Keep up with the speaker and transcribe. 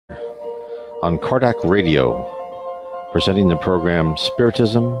on Kardec Radio, presenting the program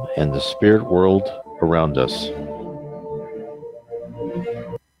Spiritism and the Spirit World Around Us.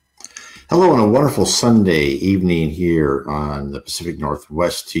 Hello and a wonderful Sunday evening here on the Pacific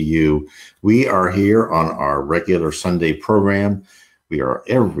Northwest to you. We are here on our regular Sunday program. We are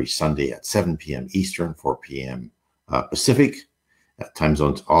every Sunday at 7 p.m. Eastern, 4 p.m. Pacific, time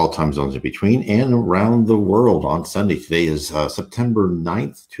zones, all time zones in between, and around the world on Sunday. Today is September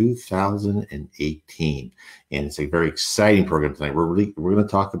 9th, 2018, and it's a very exciting program tonight. We're going to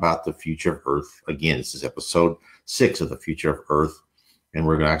talk about the future of Earth. Again, this is episode 6 of the future of Earth, and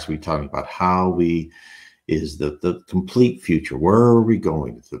we're going to actually be talking about how is the complete future. Where are we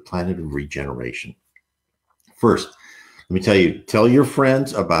going? It's the planet of regeneration. First, let me tell your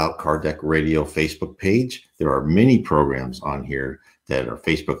friends about Kardec Radio Facebook page. There are many programs on here that are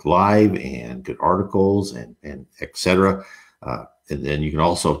Facebook Live and good articles and etc. And then you can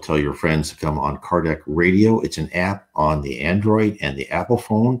also tell your friends to come on Kardec Radio. It's an app on the Android and the Apple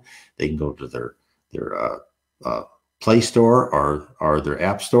phone. They can go to their Play Store or their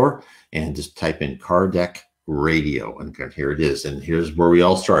App Store and just type in Kardec Radio. And here it is. And here's where we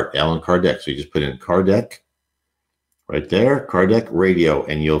all start, Allan Kardec. So you just put in Kardec right there, Kardec Radio,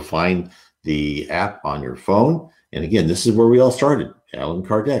 and you'll find the app on your phone. And again, this is where we all started. Allan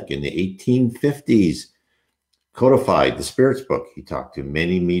Kardec in the 1850s codified the Spirits book. He talked to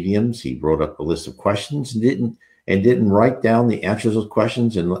many mediums. He wrote up a list of questions and didn't write down the answers to those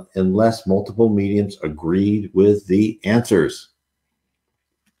questions unless multiple mediums agreed with the answers.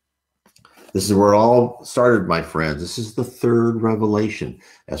 This is where it all started, my friends. This is the third revelation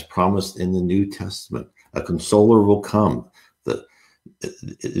as promised in the New Testament. A consoler will come.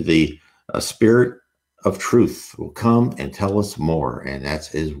 The Spirit of truth will come and tell us more. And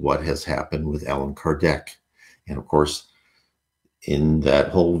that is what has happened with Allan Kardec. And of course, in that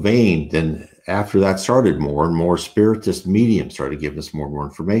whole vein, then after that started, more and more Spiritist mediums started giving us more and more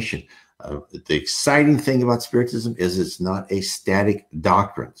information. The exciting thing about Spiritism is it's not a static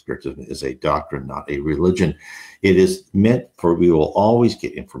doctrine. Spiritism is a doctrine, not a religion. It is meant for we will always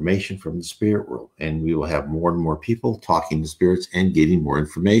get information from the spirit world, and we will have more and more people talking to spirits and getting more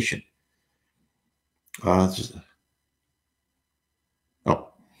information.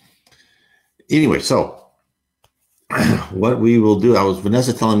 Anyway, so what we will do,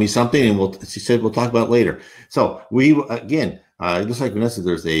 Vanessa telling me something, and she said we'll talk about it later. So just like Vanessa,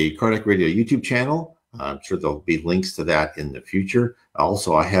 there's a Kardec Radio YouTube channel. I'm sure there'll be links to that in the future.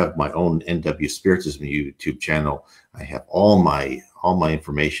 Also, I have my own NW Spiritism YouTube channel. I have all my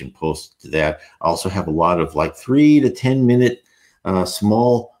information posted to that. I also have a lot of like 3 to 10 minute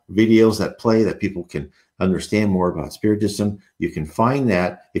small videos that play that people can understand more about Spiritism. You can find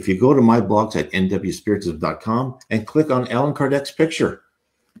that if you go to my blog site, nwspiritism.com, and click on Allan Kardec's picture.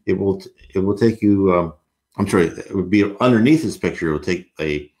 It will take you, it would be underneath this picture. It will take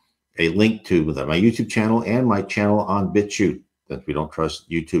a link to my YouTube channel and my channel on BitChute, that we don't trust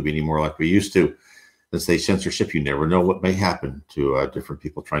YouTube anymore like we used to. Since they censorship, you never know what may happen to different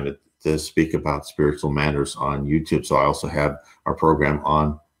people trying to speak about spiritual matters on YouTube. So I also have our program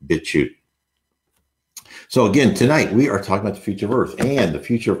on BitChute. So again, tonight we are talking about the future of Earth, and the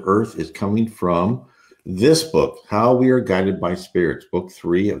future of Earth is coming from this book, How We Are Guided by Spirits, Book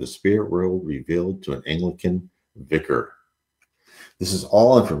 3 of the Spirit World Revealed to an Anglican Vicar. This is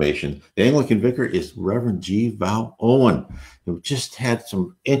all information. The Anglican Vicar is Reverend G. Val Owen, who just had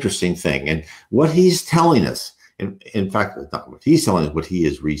some interesting thing. And what he's telling us, in fact, not what he's telling us, what he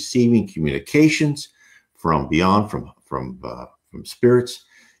is receiving communications from beyond, from spirits.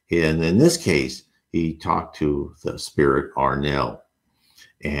 And in this case, he talked to the Spirit Arnell.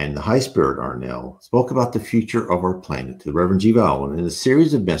 And the High Spirit Arnell spoke about the future of our planet to the Reverend G. Val Owen in a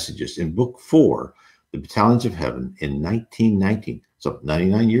series of messages in Book 4, The Battalions of Heaven, in 1919, so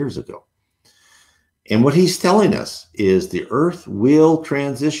 99 years ago. And what he's telling us is the Earth will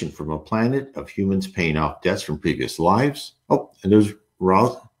transition from a planet of humans paying off debts from previous lives. Oh, and there's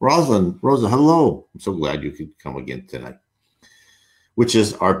Rosalind. Rosa, hello. I'm so glad you could come again tonight. Which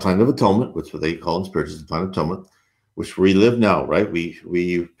is our planet of atonement, which what they call in Spiritism, planet of atonement, which we live now, right?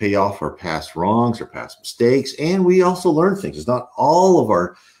 We pay off our past wrongs, our past mistakes, and we also learn things. It's not all of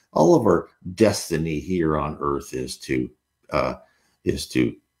our destiny here on Earth is to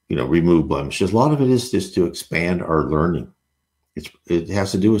remove blemishes. A lot of it is just to expand our learning. It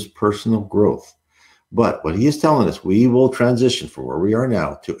has to do with personal growth. But what he is telling us, we will transition from where we are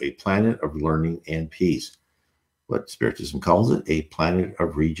now to a planet of learning and peace. What Spiritism calls it, a planet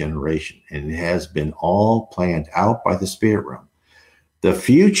of regeneration. And it has been all planned out by the spirit realm. The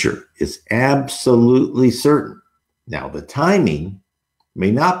future is absolutely certain. Now, the timing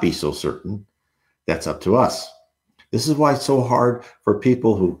may not be so certain, That's up to us. This is why it's so hard for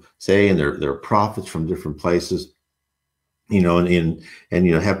people who say, and they're prophets from different places, and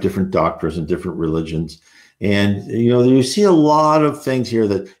have different doctors and different religions. And, you see a lot of things here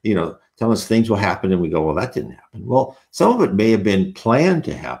that, tell us things will happen, and we go, well, that didn't happen. Well, some of it may have been planned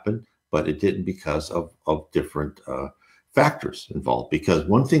to happen, but it didn't because of different factors involved. Because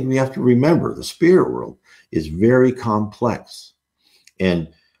one thing we have to remember, the spirit world is very complex. And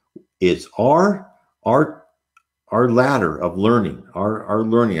it's our ladder of learning,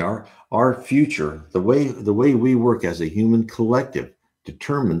 our future, the way we work as a human collective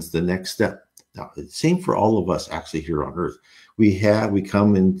determines the next step. Now, it's the same for all of us actually here on Earth. We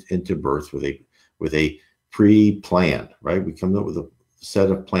come into birth with a pre-planned, right? We come up with a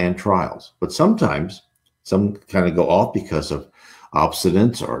set of planned trials, but sometimes some kind of go off because of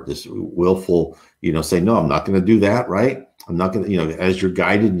obstinance or this willful, say, no, I'm not going to do that, right? I'm not going to, as you're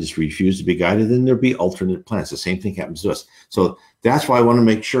guided and just refuse to be guided, then there'll be alternate plans. The same thing happens to us. So that's why I want to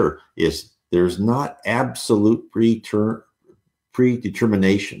make sure is there's not absolute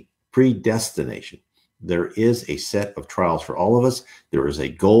predetermination, predestination. There is a set of trials for all of us. There is a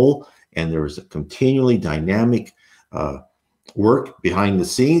goal, and there is a continually dynamic work behind the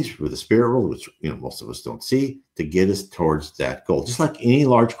scenes with the spirit world, which most of us don't see, to get us towards that goal. Just like any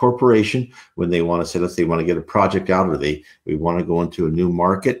large corporation, when they want to say, let's say they want to get a project out, or we want to go into a new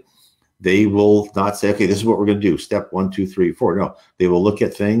market, they will not say, okay, this is what we're going to do. Step 1, 2, 3, 4. No, they will look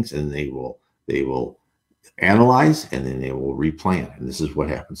at things and they will analyze, and then they will replan. And this is what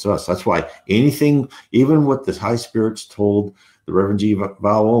happens to us. That's why anything, even what the high spirits told the Reverend G.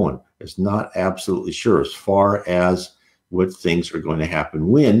 Val Owen, is not absolutely sure as far as what things are going to happen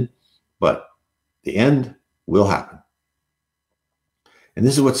when, but the end will happen. And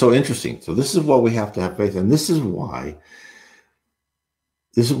this is what's so interesting. So this is what we have to have faith in. This is why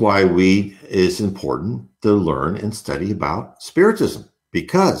it's important to learn and study about Spiritism,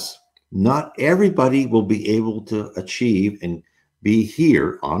 because not everybody will be able to achieve and be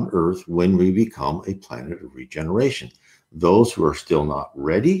here on Earth when we become a planet of regeneration. Those who are still not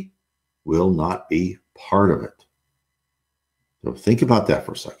ready will not be part of it. So think about that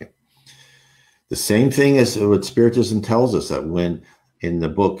for a second. The same thing as what Spiritism tells us, that when in the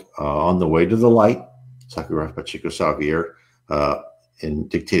book On the Way to the Light, Sakura Pacheco Xavier, and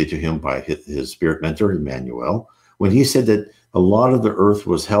dictated to him by his spirit mentor, Emmanuel, when he said that a lot of the earth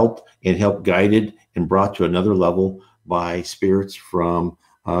was helped guided and brought to another level by spirits from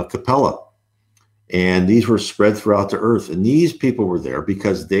Capella. And these were spread throughout the earth. And these people were there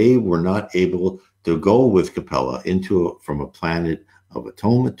because they were not able to go with Capella from a planet of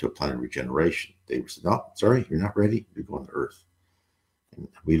atonement to a planet of regeneration. They said, no, sorry, you're not ready. You're going to Earth. And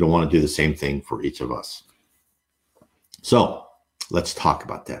we don't want to do the same thing for each of us. So let's talk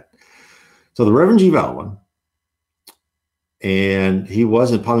about that. So the Reverend G. Valwin, and he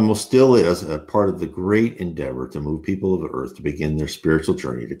was, and probably most still is, a part of the great endeavor to move people of the earth to begin their spiritual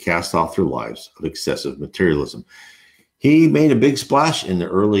journey, to cast off their lives of excessive materialism. He made a big splash in the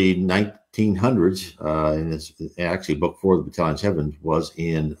early 1900s, and it's actually book 4 of the Battalion's Heaven was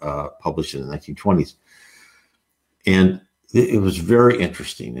published in the 1920s. And it was very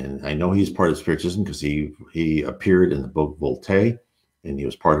interesting. And I know he's part of Spiritism because he appeared in the book Voltaire, and he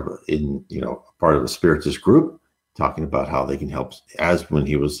was part of a Spiritist group, talking about how they can help, as when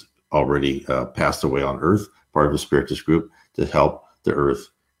he was already passed away on Earth, part of a Spiritist group, to help the Earth,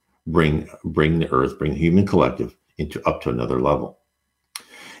 bring the human collective up to another level.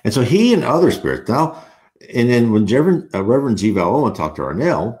 And so he and other spirits now, and then when Reverend G. Val Owen talked to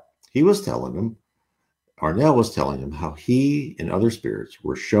Arnell was telling him how he and other spirits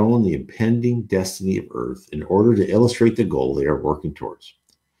were shown the impending destiny of Earth in order to illustrate the goal they are working towards.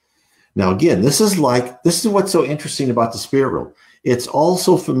 Now, again, this is what's so interesting about the spirit world. It's all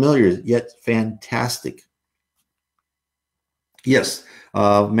so familiar, yet fantastic. Yes,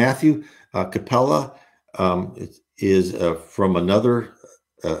 Matthew, Capella is from another,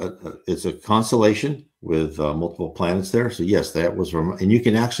 it's a constellation with multiple planets there. So yes, that was from, and you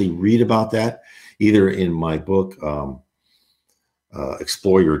can actually read about that either in my book,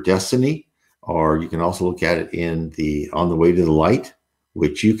 Explore Your Destiny, or you can also look at it in On the Way to the Light,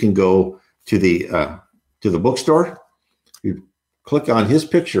 which you can go to the bookstore. You click on his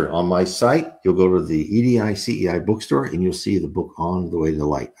picture on my site. You'll go to the EDI CEI bookstore, and you'll see the book On the Way to the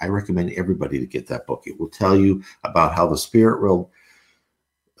Light. I recommend everybody to get that book. It will tell you about how the spirit world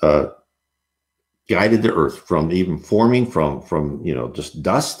guided the Earth from even forming from just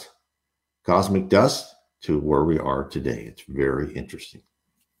dust, cosmic dust, to where we are today. It's very interesting.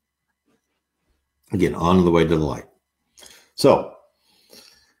 Again, On the Way to the Light. So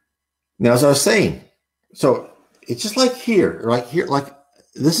Now, as I was saying, so it's just like here, like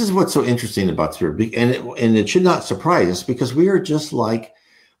this is what's so interesting about spirit, and it should not surprise us because we are just like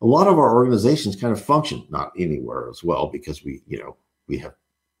a lot of our organizations kind of function, not anywhere as well, because we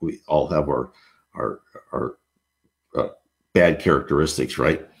all have our bad characteristics,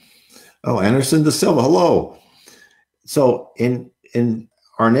 right? Oh, Anderson De Silva, hello. So in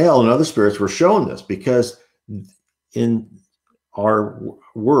Arnell and other spirits were shown this because in our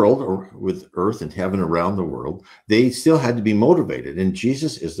world, or with earth and heaven around the world, they still had to be motivated. And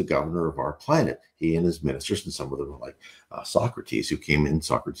Jesus is the governor of our planet. He and his ministers, and some of them like Socrates, who came in,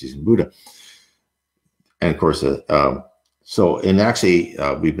 Socrates and Buddha. And of course, we've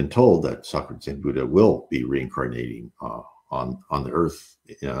been told that Socrates and Buddha will be reincarnating on the earth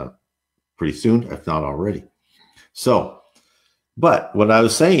pretty soon, if not already. So, but what I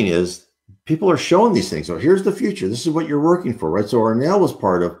was saying is, people are showing these things. So here's the future. This is what you're working for, right? So Arnell was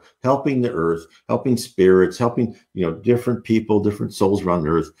part of helping the earth, helping spirits, helping, different people, different souls around the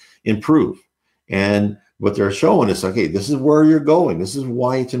earth improve. And what they're showing is, okay, this is where you're going. This is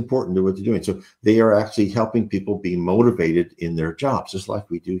why it's important to what they're doing. So they are actually helping people be motivated in their jobs, just like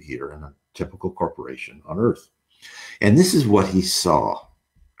we do here in a typical corporation on earth. And this is what he saw.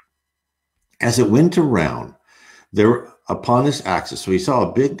 As it went around, there upon this axis, so he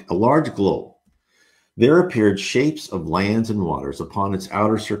saw a large globe. There appeared shapes of lands and waters upon its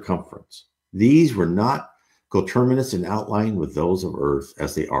outer circumference. These were not coterminous in outline with those of Earth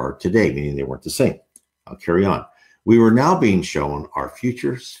as they are today, meaning they weren't the same. I'll carry on. We were now being shown our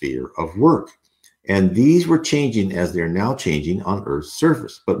future sphere of work, and these were changing as they're now changing on Earth's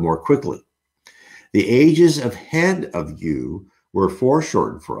surface, but more quickly. The ages ahead of you were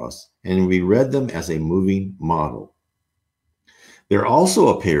foreshortened for us, and we read them as a moving model. There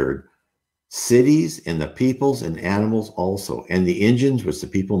also appeared cities and the peoples and animals also, and the engines which the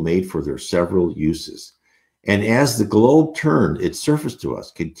people made for their several uses. And as the globe turned its surface to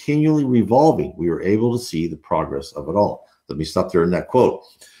us, continually revolving, we were able to see the progress of it all. Let me stop there in that quote.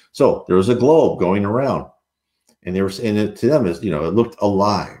 So there was a globe going around, and they were saying it to them as, it looked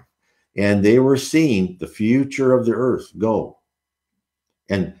alive, and they were seeing the future of the earth go.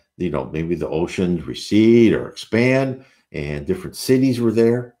 And, maybe the oceans recede or expand, and different cities were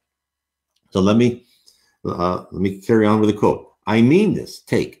there. So let me carry on with a quote. I mean this,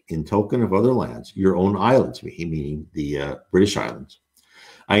 take in token of other lands, your own islands, meaning the British Islands.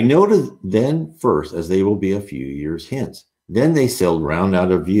 I noted then first, as they will be a few years hence. Then they sailed round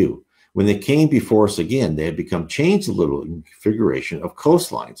out of view. When they came before us again, they had become changed a little in configuration of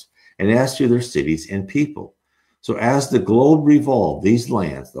coastlines, and as to their cities and people. So as the globe revolved, these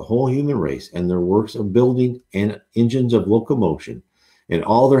lands, the whole human race, and their works of building and engines of locomotion, and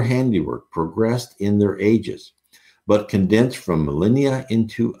all their handiwork progressed in their ages, but condensed from millennia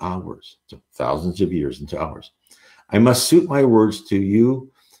into hours, so thousands of years into hours. I must suit my words to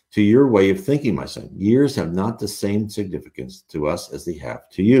you, to your way of thinking, my son. Years have not the same significance to us as they have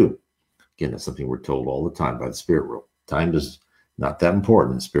to you. Again, that's something we're told all the time by the spirit world. Time is not that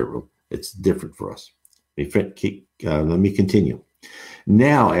important in the spirit world. It's different for us. Let me continue.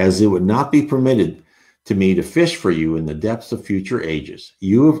 Now, as it would not be permitted to me to fish for you in the depths of future ages,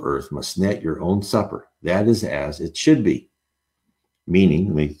 you of earth must net your own supper. That is as it should be. Meaning,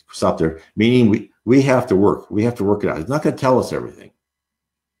 let me stop there. Meaning we have to work. We have to work it out. He's not going to tell us everything,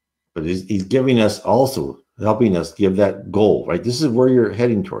 but he's giving us also, helping us give that goal, right? This is where you're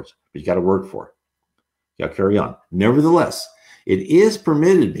heading towards, but you got to work for it. You got to carry on. Nevertheless, it is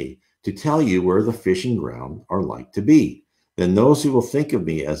permitted me to tell you where the fishing ground are like to be. Then those who will think of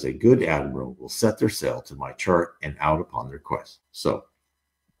me as a good admiral will set their sail to my chart and out upon their quest. So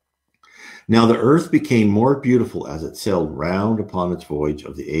now the earth became more beautiful as it sailed round upon its voyage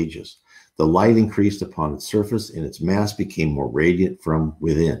of the ages. The light increased upon its surface, and its mass became more radiant from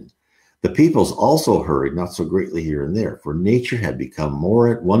within. The peoples also hurried not so greatly here and there, for nature had become more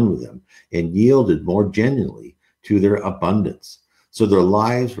at one with them and yielded more genuinely to their abundance. So their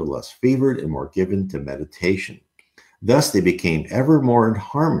lives were less fevered and more given to meditation. Thus they became ever more in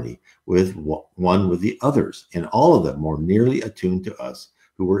harmony with one with the others, and all of them more nearly attuned to us,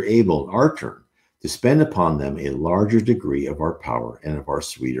 who were able in our turn to spend upon them a larger degree of our power and of our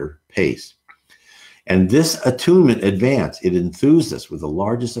sweeter pace. And this attunement advance, it enthused us with the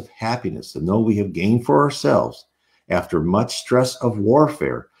largest of happiness to know we have gained for ourselves, after much stress of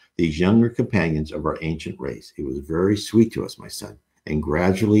warfare, these younger companions of our ancient race. It was very sweet to us, my son, and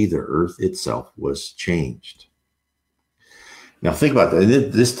gradually the earth itself was changed. Now think about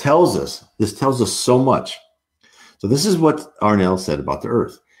that. This tells us so much. So this is what Arnell said about the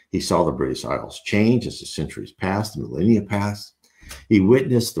earth. He saw the British Isles change as the centuries passed, the millennia passed. He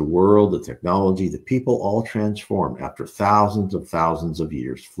witnessed the world, the technology, the people all transformed after thousands of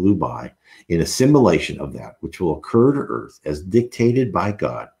years flew by in assimilation of that which will occur to earth as dictated by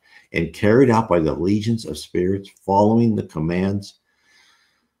God and carried out by the legions of spirits following the commands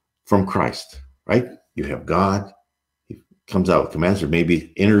from Christ, right? You have God. He comes out with commands. There may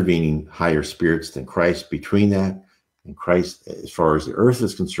be intervening higher spirits than Christ between that. And Christ, as far as the earth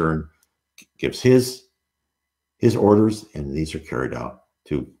is concerned, gives his orders, and these are carried out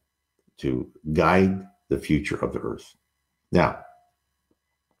to guide the future of the earth. Now,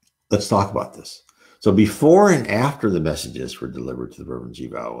 let's talk about this. So before and after the messages were delivered to the Reverend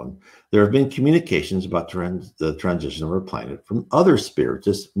G. Owen, there have been communications about the transition of our planet from other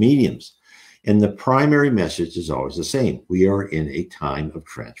spiritist mediums. And the primary message is always the same. We are in a time of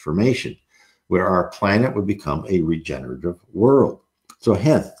transformation where our planet would become a regenerative world. So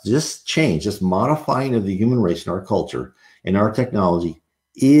hence, this change, this modifying of the human race and our culture and our technology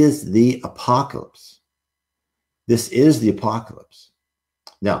is the apocalypse. This is the apocalypse.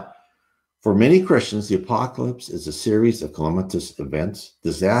 Now, for many Christians, the apocalypse is a series of calamitous events,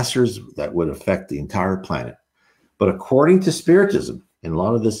 disasters that would affect the entire planet. But according to Spiritism, and a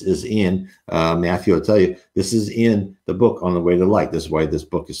lot of this is in, Matthew will tell you, this is in the book On the Way to Light. This is why this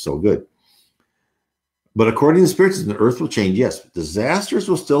book is so good. But according to Spiritism, the earth will change, yes. Disasters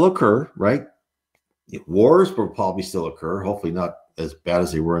will still occur, right? Wars will probably still occur, hopefully not as bad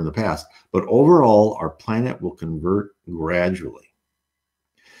as they were in the past. But overall, our planet will convert gradually.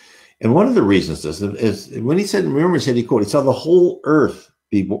 And one of the reasons this is when he said, remember he said, he saw the whole earth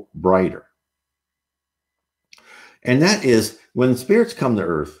be brighter. And that is when spirits come to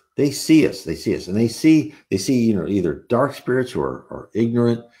earth, they see us, and they see, either dark spirits who are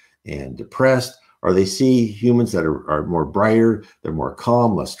ignorant and depressed, or they see humans that are more brighter, they're more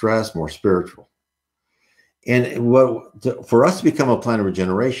calm, less stressed, more spiritual. And for us to become a planet of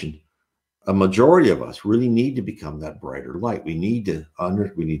regeneration, a majority of us really need to become that brighter light. We need to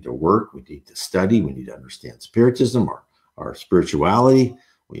work, we need to study, we need to understand Spiritism, our spirituality,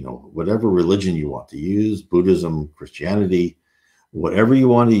 whatever religion you want to use, Buddhism, Christianity, whatever you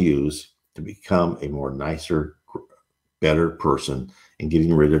want to use to become a more nicer, better person and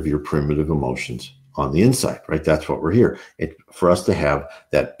getting rid of your primitive emotions on the inside, right? That's what we're here. For us to have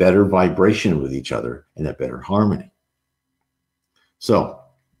that better vibration with each other and that better harmony. So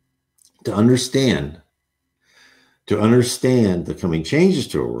to understand the coming changes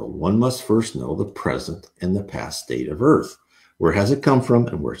to our world, one must first know the present and the past state of Earth. Where has it come from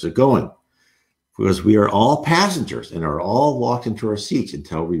and where's it going? Because we are all passengers and are all locked into our seats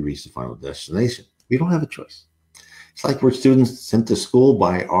until we reach the final destination. We don't have a choice. It's like we're students sent to school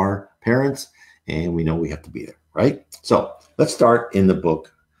by our parents, and we know we have to be there, right? So let's start in the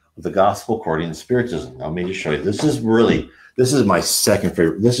book of the Gospel According to Spiritism. Now, let me just show you. This is my second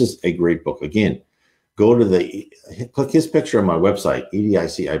favorite. This is a great book. Again, go to click his picture on my website,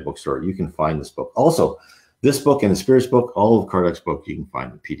 EDICI Bookstore. You can find this book. Also, this book and the Spirits book, all of Kardec's book, you can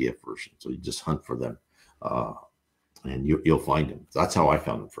find in PDF version. So you just hunt for them, and you'll find them. That's how I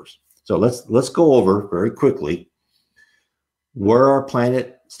found them first. So let's go over very quickly where our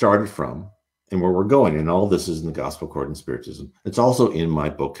planet started from and where we're going. And all this is in the Gospel According to Spiritism. It's also in my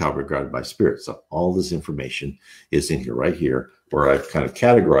book, Calvary Guided by Spirit. So all this information is in here, right here, where I've kind of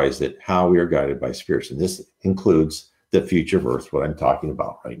categorized it, how we are guided by spirits. And this includes the future of Earth, what I'm talking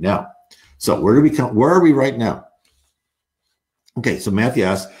about right now. So where are we right now? Okay, so Matthew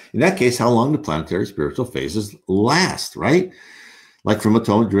asks, in that case, how long do planetary spiritual phases last, right? Like from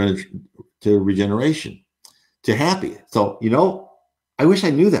atonement to regeneration to happy. So, I wish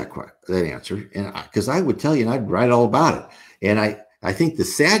I knew that answer, and because I would tell you and I'd write all about it. And I think the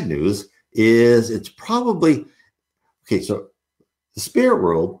sad news is it's probably, okay, so the spirit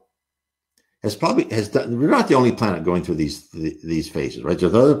world has done, we're not the only planet going through these phases, right?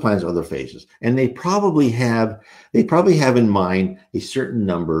 There's other planets, other phases, and they probably have in mind a certain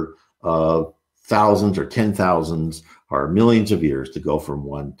number of thousands or 10,000s or millions of years to go from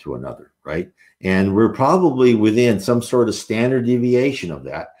one to another, right? And we're probably within some sort of standard deviation of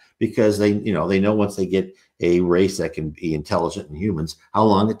that because they know once they get a race that can be intelligent and humans, how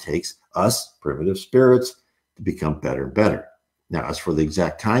long it takes us primitive spirits to become better and better. Now, as for the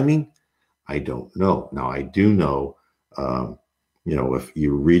exact timing, I don't know. Now, I do know, if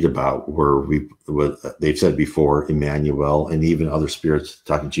you read about what they've said before, Emmanuel and even other spirits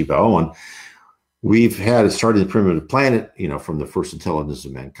talking to Chief Owen, we've had it started in the primitive planet, from the first intelligence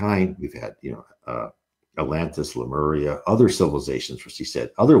of mankind. We've had, Atlantis, Lemuria, other civilizations, which he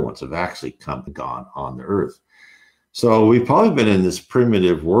said, other ones have actually come and gone on the earth. So we've probably been in this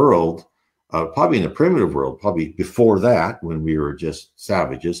primitive world probably in the primitive world, probably before that when we were just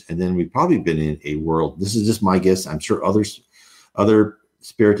savages. And then we've probably been in a world, this is just my guess. I'm sure other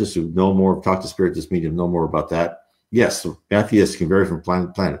spiritists who know more, talk to spiritists medium, know more about that. Yes, so atheists can vary from planet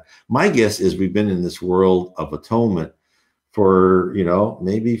to planet. My guess is we've been in this world of atonement for,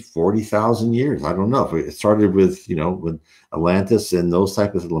 maybe 40,000 years. I don't know. If it started with, when Atlantis and those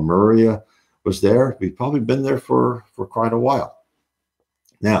types of Lemuria was there, we've probably been there for quite a while.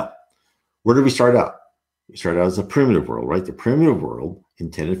 Now, where did we start out? We started out as a primitive world, right? The primitive world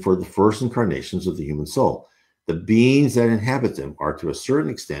intended for the first incarnations of the human soul. The beings that inhabit them are to a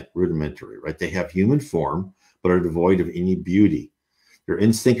certain extent rudimentary, right? They have human form, but are devoid of any beauty. Their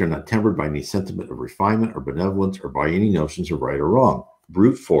instincts are not tempered by any sentiment of refinement or benevolence or by any notions of right or wrong.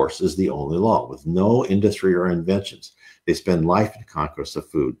 Brute force is the only law, with no industry or inventions. They spend life in the conquest of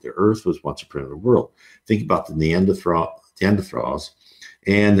food. The earth was once a primitive world. Think about the Neanderthals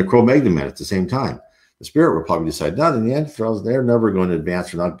and the Cro-Magnon men at the same time. The spirit will probably decide, no, the Neanderthals, they're never going to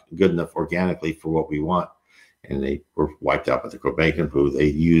advance. They're not good enough organically for what we want. And they were wiped out by the Cro-Magnon, who they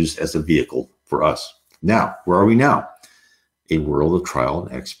used as a vehicle for us. Now, where are we now? A world of trial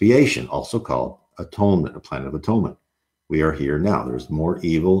and expiation, also called atonement, a planet of atonement. We are here now. There's more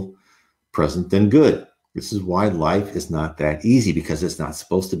evil present than good. This is why life is not that easy, because it's not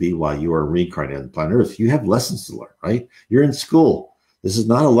supposed to be while you are reincarnated on planet Earth. You have lessons to learn, right? You're in school. This is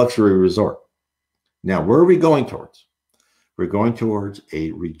not a luxury resort. Now, where are we going towards? We're going towards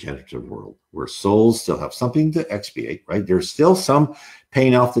a regenerative world where souls still have something to expiate, right? There's still some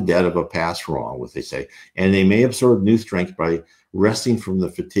paying off the debt of a past wrong, what they say, and they may absorb new strength by resting from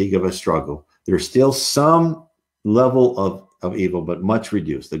the fatigue of a struggle. There's still some level of evil, but much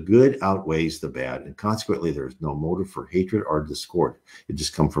reduced. The good outweighs the bad, and consequently, there's no motive for hatred or discord. It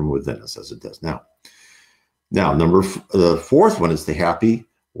just comes from within us, as it does now. Now, the fourth one is the happy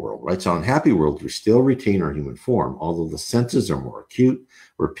world, right? So in happy world, we still retain our human form, although the senses are more acute,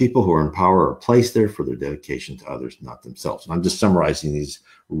 where people who are in power are placed there for their dedication to others, not themselves. And I'm just summarizing these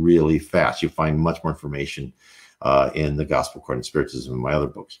really fast. You find much more information in the Gospel According to Spiritism and my other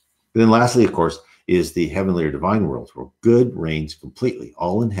books. And then lastly, of course, is the heavenly or divine world, where good reigns completely.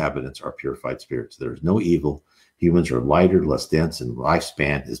 All inhabitants are purified spirits. There is no evil. Humans are lighter, less dense, and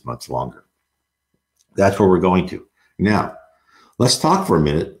lifespan is much longer. That's where we're going to. Now, let's talk for a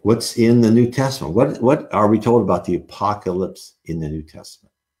minute. What's in the New Testament? What are we told about the apocalypse in the New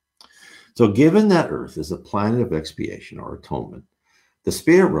Testament? So given that Earth is a planet of expiation or atonement, the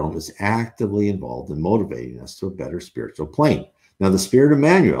spirit realm is actively involved in motivating us to a better spiritual plane. Now, the spirit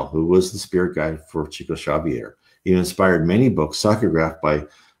Emmanuel, who was the spirit guide for Chico Xavier, he inspired many books psychographed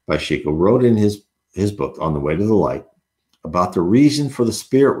by Chico, wrote in his book, On the Way to the Light, about the reason for the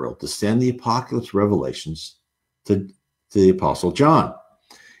spirit world to send the apocalypse revelations to the Apostle John.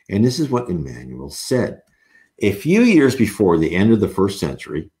 And this is what Emmanuel said. A few years before the end of the first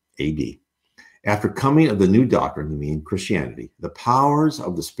century, AD, after coming of the new doctrine, meaning Christianity, the powers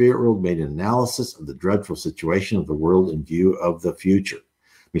of the spirit world made an analysis of the dreadful situation of the world in view of the future.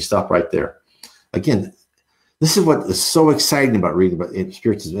 Let me stop right there. Again, this is what is so exciting about reading about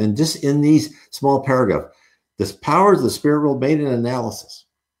spiritism. And just in these small paragraphs, the powers of the spirit world made an analysis.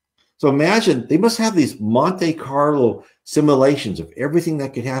 So imagine, they must have these Monte Carlo simulations of everything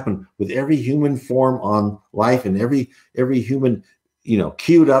that could happen with every human form on life and every human,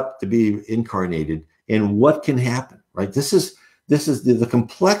 queued up to be incarnated, and what can happen, right? This is the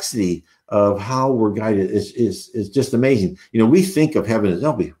complexity of how we're guided is just amazing. We think of heaven as,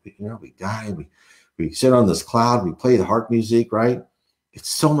 we die, we sit on this cloud, we play the harp music, right? It's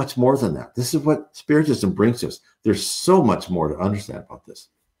so much more than that. This is what Spiritism brings us. There's so much more to understand about this.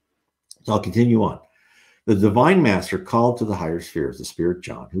 So I'll continue on. The divine master called to the higher spheres the spirit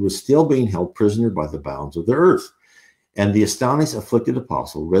John, who was still being held prisoner by the bounds of the earth. And the astonished afflicted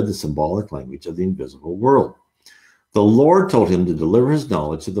apostle read the symbolic language of the invisible world. The Lord told him to deliver his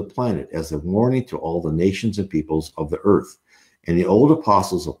knowledge to the planet as a warning to all the nations and peoples of the earth. And the old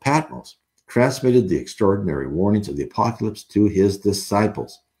apostles of Patmos transmitted the extraordinary warnings of the apocalypse to his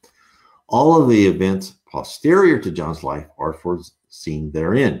disciples. All of the events posterior to John's life are foreseen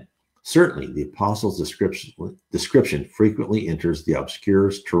therein. Certainly, the apostles' description frequently enters the obscure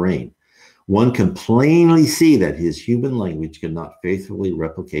terrain. One can plainly see that his human language cannot faithfully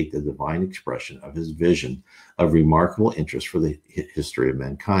replicate the divine expression of his vision of remarkable interest for the history of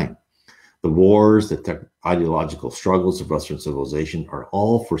mankind. The wars, the ideological struggles of Western civilization are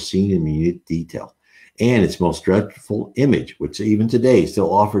all foreseen in minute detail. And its most dreadful image, which even today is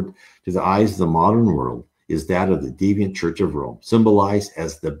still offered to the eyes of the modern world, is that of the deviant Church of Rome, symbolized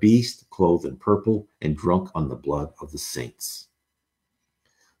as the beast clothed in purple and drunk on the blood of the saints.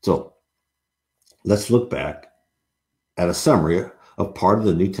 So let's look back at a summary of part of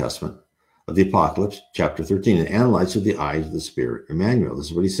the New Testament of the Apocalypse, chapter 13, and analyze through the eyes of the Spirit, Emmanuel. This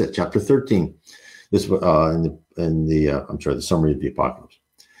is what he said, chapter 13. This the summary of the Apocalypse.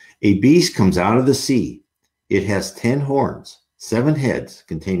 A beast comes out of the sea. It has 10 horns, 7 heads,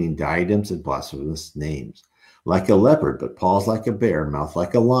 containing diadems and blasphemous names. Like a leopard, but paws like a bear, mouth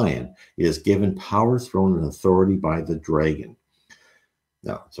like a lion. It is given power, throne, and authority by the dragon.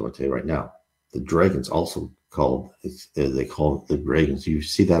 Now, so I'll tell you right now, the dragon's also called, they call it the dragons. You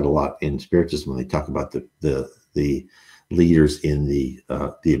see that a lot in Spiritism when they talk about the leaders in the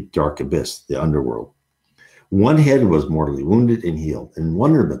dark abyss, the underworld. One head was mortally wounded and healed. In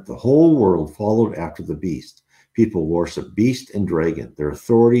wonderment, the whole world followed after the beast. People worship beast and dragon, their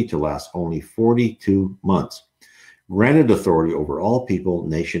authority to last only 42 months. Granted authority over all people,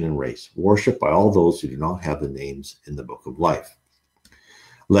 nation, and race, worshipped by all those who do not have the names in the book of life.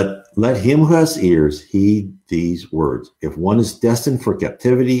 Let him who has ears heed these words. If one is destined for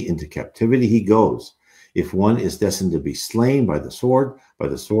captivity, into captivity he goes. If one is destined to be slain by the sword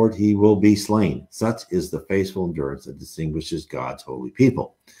he will be slain. Such is the faithful endurance that distinguishes God's holy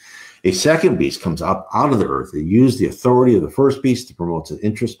people. A second beast comes up out of the earth. It used the authority of the first beast to promote its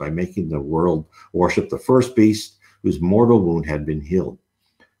interest by making the world worship the first beast whose mortal wound had been healed.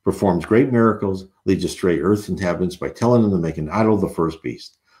 Performs great miracles, leads astray earth's inhabitants by telling them to make an idol of the first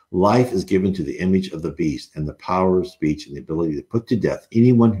beast. Life is given to the image of the beast, and the power of speech and the ability to put to death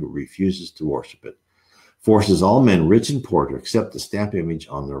anyone who refuses to worship it. Forces all men, rich and poor, to accept the stamp image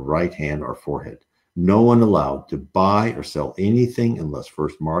on their right hand or forehead. No one allowed to buy or sell anything unless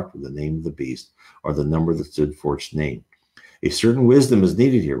first marked with the name of the beast or the number that stood for its name. A certain wisdom is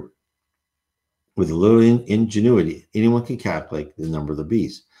needed here. With a little ingenuity, anyone can calculate the number of the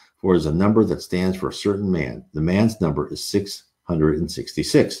beast, for it is a number that stands for a certain man. The man's number is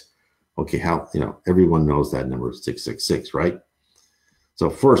 666. Okay, everyone knows that number is 666, right? So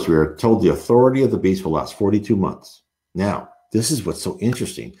first, we are told the authority of the beast will last 42 months. Now, this is what's so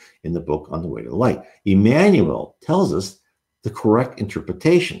interesting in the book On the Way to the Light. Emmanuel tells us the correct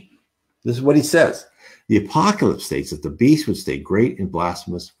interpretation. This is what he says. The Apocalypse states that the beast would stay great and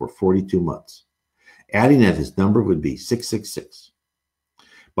blasphemous for 42 months, adding that his number would be 666.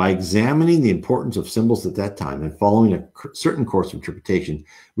 By examining the importance of symbols at that time and following a certain course of interpretation,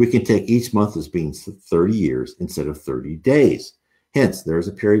 we can take each month as being 30 years instead of 30 days. Hence, there is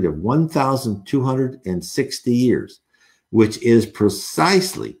a period of 1,260 years, which is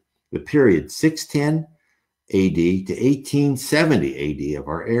precisely the period 610 AD to 1870 AD of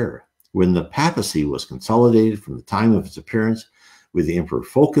our era, when the papacy was consolidated from the time of its appearance with the Emperor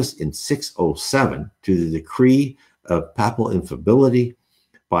Phocas in 607 to the decree of papal infallibility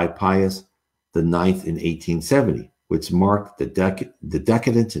by Pius IX in 1870, which marked the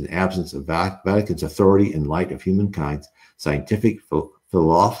decadence and absence of Vatican's authority in light of humankind's scientific,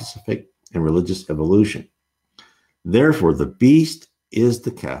 philosophic, and religious evolution. Therefore, the beast is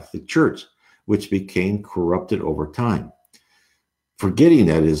the Catholic Church, which became corrupted over time, forgetting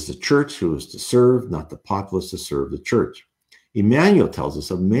that it is the church who is to serve, not the populace to serve the church. Emmanuel tells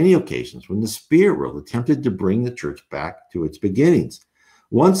us of many occasions when the spirit world attempted to bring the church back to its beginnings.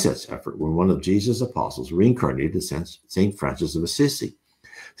 One such effort when one of Jesus' apostles reincarnated as St. Francis of Assisi.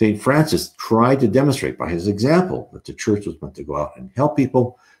 St. Francis tried to demonstrate by his example that the church was meant to go out and help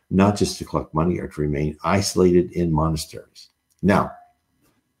people, not just to collect money or to remain isolated in monasteries. Now,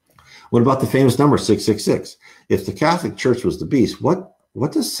 what about the famous number 666? If the Catholic Church was the beast, what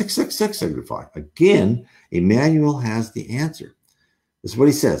does 666 signify? Again, Emmanuel has the answer. This is what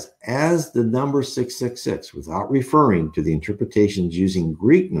he says. As the number 666, without referring to the interpretations using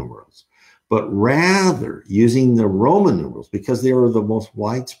Greek numerals, but rather using the Roman numerals, because they were the most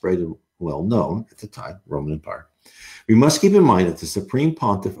widespread and well-known at the time, Roman Empire. We must keep in mind that the Supreme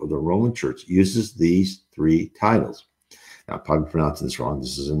Pontiff of the Roman Church uses these 3 titles. Now, I'm probably pronouncing this wrong.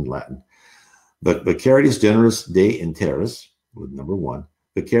 This is in Latin. But Vicarius Generis Dei Interis, with number 1,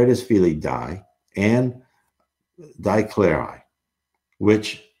 Vicarius Filii Dei, and Dei Cleri,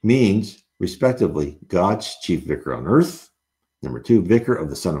 which means, respectively, God's chief vicar on earth, number 2, vicar of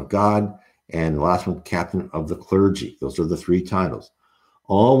the Son of God, and the last one, captain of the clergy. Those are the 3 titles.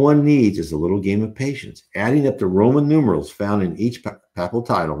 All one needs is a little game of patience, adding up the Roman numerals found in each papal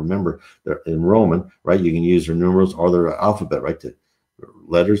title. Remember, in Roman, right, you can use their numerals or their alphabet, right? The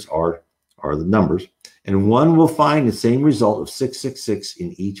letters are the numbers. And one will find the same result of 666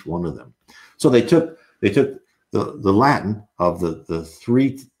 in each one of them. So they took the Latin of the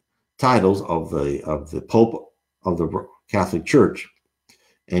 3 titles of the Pope of the Catholic Church,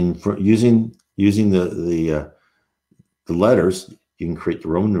 and for using the letters, you can create the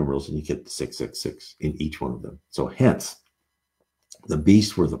Roman numerals and you get the 666 in each one of them. So hence, the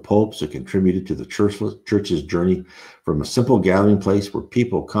beasts were the popes who contributed to the church's journey from a simple gathering place where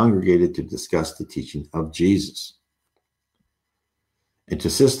people congregated to discuss the teaching of Jesus, and to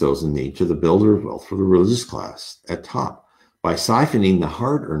assist those in need, to the builder of wealth for the religious class at top, by siphoning the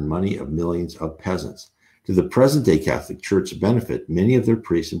hard-earned money of millions of peasants. To the present-day Catholic Church's benefit, many of their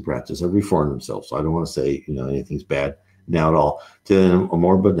priests and branches have reformed themselves. So I don't want to say anything's bad now at all. To a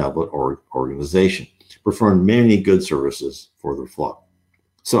more benevolent organization, performed many good services for their flock.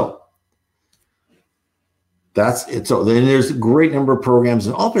 So that's it. So then there's a great number of programs,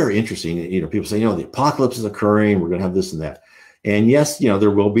 and all very interesting. People say, the apocalypse is occurring. We're going to have this and that. And yes, there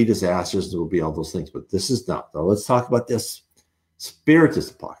will be disasters. There will be all those things, but this is not. Now let's talk about this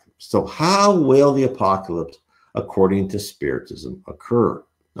Spiritist apocalypse. So how will the apocalypse, according to Spiritism, occur?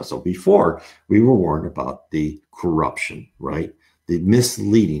 Now, so before, we were warned about the corruption, right? The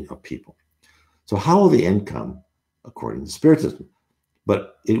misleading of people. So how will the end come, according to Spiritism?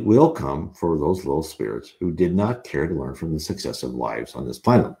 But it will come for those little spirits who did not care to learn from the successive lives on this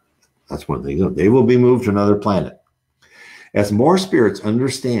planet. That's one thing. They will be moved to another planet. As more spirits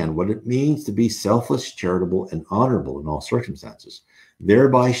understand what it means to be selfless, charitable, and honorable in all circumstances,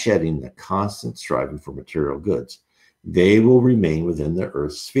 thereby shedding the constant striving for material goods, they will remain within the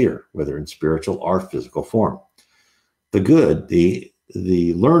earth's sphere, whether in spiritual or physical form. The good, the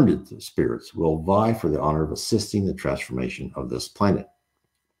learned spirits will vie for the honor of assisting the transformation of this planet.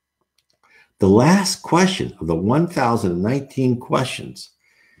 The last question of the 1019 questions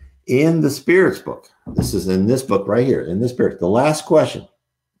in the Spirits book, this is in this book right here, in the Spirit, the last question,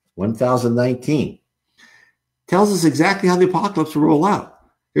 1019, tells us exactly how the apocalypse will roll out.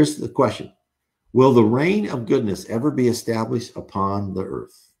 Here's the question. Will the reign of goodness ever be established upon the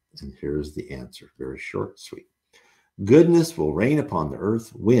earth? And here's the answer, very short, sweet. Goodness will reign upon the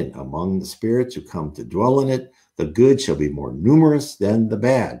earth when, among the spirits who come to dwell in it, the good shall be more numerous than the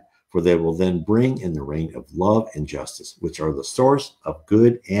bad, for they will then bring in the reign of love and justice, which are the source of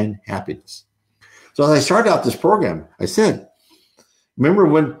good and happiness. So as I started out this program, I said, remember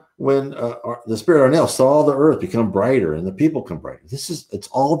when the Spirit Arnell saw the earth become brighter and the people come brighter? It's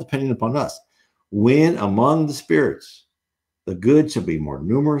all depending upon us. When among the spirits, the good shall be more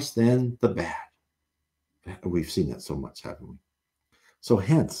numerous than the bad. We've seen that so much, haven't we? So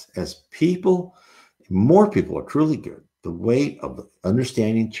hence, as more people are truly good, the weight of the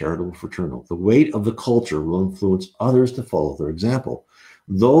understanding, charitable, fraternal, the weight of the culture will influence others to follow their example.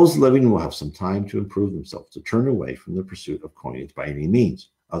 Those living will have some time to improve themselves, to turn away from the pursuit of coinage by any means.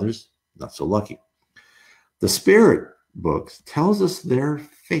 Others, not so lucky. The Spirit book tells us their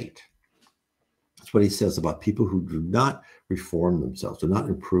fate. That's what he says about people who do not reform themselves, do not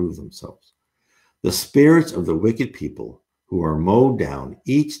improve themselves. The spirits of the wicked people who are mowed down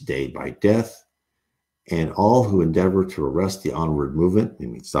each day by death, and all who endeavor to arrest the onward movement,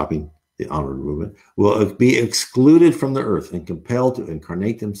 stopping the onward movement, will be excluded from the earth and compelled to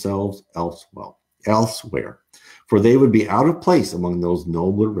incarnate themselves elsewhere. For they would be out of place among those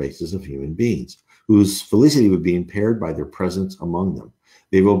nobler races of human beings, whose felicity would be impaired by their presence among them.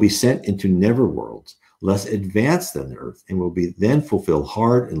 They will be sent into nether worlds, less advanced than the earth, and will be then fulfill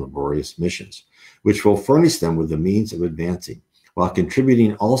hard and laborious missions, which will furnish them with the means of advancing, while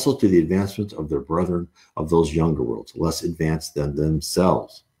contributing also to the advancement of their brethren of those younger worlds, less advanced than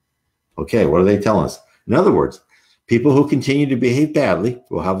themselves. Okay, what are they telling us? In other words, people who continue to behave badly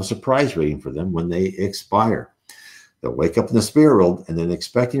will have a surprise waiting for them when they expire. They'll wake up in the spirit world, and then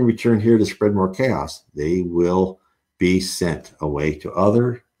expecting to return here to spread more chaos, they will be sent away to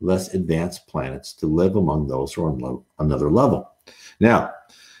other, less advanced planets to live among those who are on another level. Now,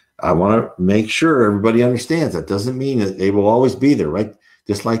 I want to make sure everybody understands that doesn't mean that they will always be there, right?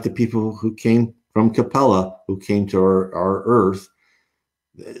 Just like the people who came from Capella, who came to our Earth,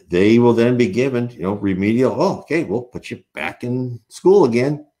 they will then be given, remedial. Oh, okay, we'll put you back in school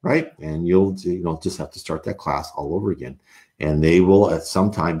again, right? And you'll, just have to start that class all over again. And they will at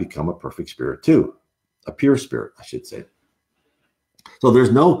some time become a perfect spirit too, a pure spirit, I should say. So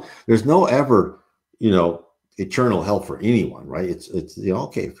there's no ever, eternal hell for anyone, right? It's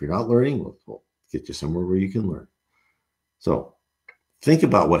okay, if you're not learning, we'll get you somewhere where you can learn. So think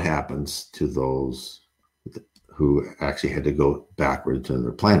about what happens to those who actually had to go backward to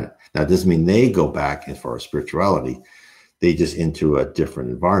another planet. Now, it doesn't mean they go back as far as spirituality. They just into a different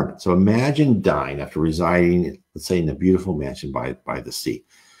environment. So imagine dying after residing, let's say, in a beautiful mansion by the sea,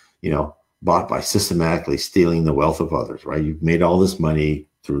 bought by systematically stealing the wealth of others, right? You've made all this money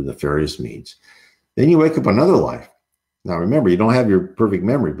through nefarious means. Then you wake up another life. Now, remember, you don't have your perfect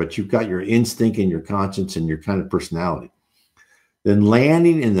memory, but you've got your instinct and your conscience and your kind of personality. Then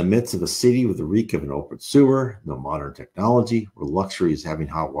landing in the midst of a city with the reek of an open sewer, no modern technology, where luxury is having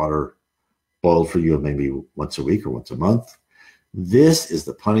hot water boiled for you maybe once a week or once a month. This is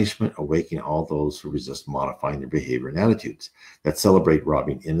the punishment awaiting all those who resist modifying their behavior and attitudes, that celebrate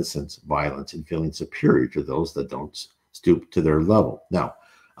robbing innocence, violence, and feeling superior to those that don't stoop to their level. Now,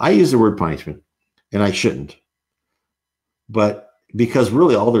 I use the word punishment, and I shouldn't, but because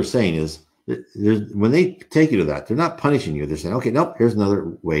really all they're saying is, when they take you to that, they're not punishing you. They're saying, okay, nope, here's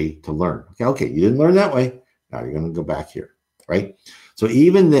another way to learn. Okay, you didn't learn that way. Now you're going to go back here, right? So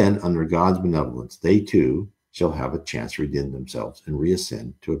even then, under God's benevolence, they too shall have a chance to redeem themselves and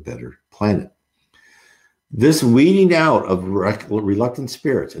reascend to a better planet. This weeding out of reluctant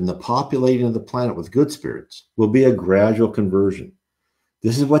spirits and the populating of the planet with good spirits will be a gradual conversion.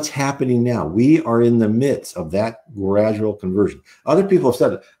 This is what's happening now. We are in the midst of that gradual conversion. Other people have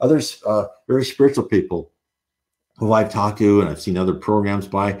said it. Others, very spiritual people who I've talked to, and I've seen other programs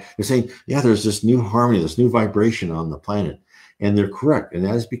by, they're saying, yeah, there's this new harmony, this new vibration on the planet. And they're correct. And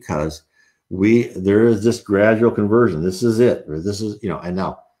that is because there is this gradual conversion. This is it. Or this is, and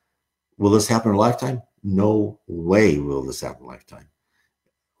now, will this happen in a lifetime? No way will this happen in a lifetime.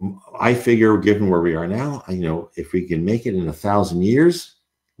 I figure, given where we are now, if we can make it in 1,000 years,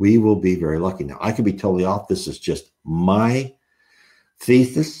 we will be very lucky. Now, I could be totally off. This is just my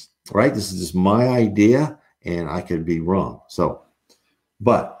thesis, right? This is just my idea, and I could be wrong. So,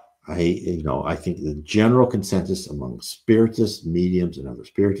 but I think the general consensus among spiritists, mediums, and other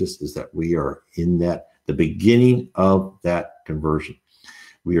spiritists is that we are in the beginning of that conversion.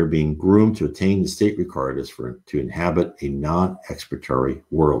 We are being groomed to attain the state required to inhabit a non-expiatory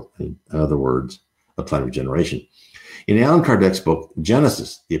world. In other words, a planet of regeneration. In Allan Kardec's book,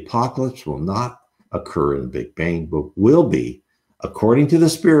 Genesis, the apocalypse will not occur in the Big Bang, but will be, according to the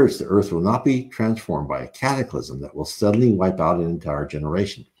spirits, the earth will not be transformed by a cataclysm that will suddenly wipe out an entire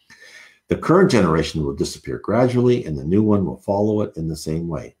generation. The current generation will disappear gradually, and the new one will follow it in the same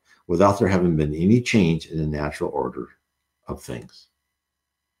way, without there having been any change in the natural order of things.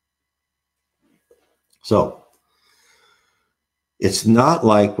 So, it's not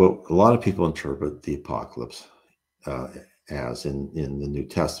like what a lot of people interpret the apocalypse as in the New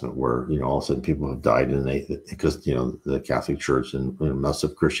Testament, where all of a sudden people have died, and because the Catholic Church and most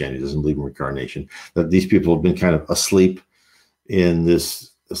of Christianity doesn't believe in reincarnation, that these people have been kind of asleep in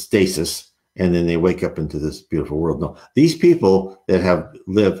this stasis, and then they wake up into this beautiful world. No, these people that have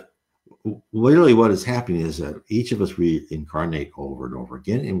lived, literally what is happening is that each of us reincarnate over and over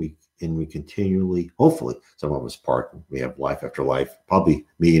again, and we continually, hopefully, some of us part, we have life after life, probably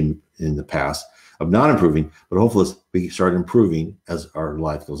me in the past of not improving, but hopefully we start improving as our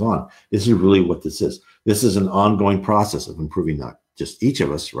life goes on. This is really what this is. This is an ongoing process of improving not just each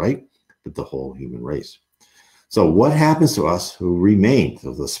of us, right, but the whole human race. So what happens to us who remain?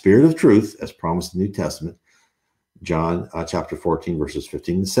 So the Spirit of truth, as promised in the New Testament, John chapter 14, verses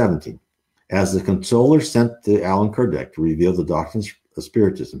 15 and 17. As the consoler sent to Allan Kardec to reveal the doctrines of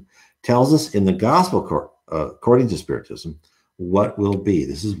Spiritism, tells us in the Gospel, according to Spiritism, what will be.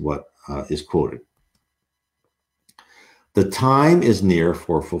 This is what is quoted. The time is near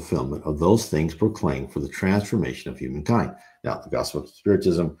for fulfillment of those things proclaimed for the transformation of humankind. Now, the Gospel of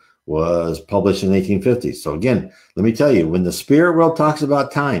Spiritism was published in the 1850s. So again, let me tell you, when the spirit world talks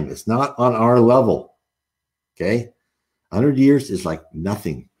about time, it's not on our level. Okay? 100 years is like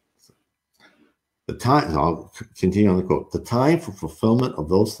nothing. The time, I'll continue on the quote, the time for fulfillment of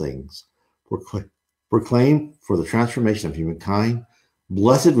those things proclaimed for the transformation of humankind,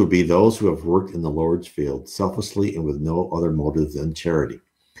 blessed would be those who have worked in the Lord's field selflessly and with no other motive than charity.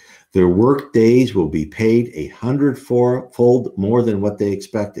 Their work days will be paid 100-fold more than what they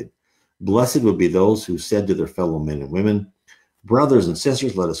expected. Blessed would be those who said to their fellow men and women, brothers and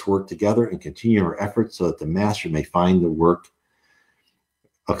sisters, let us work together and continue our efforts so that the Master may find the work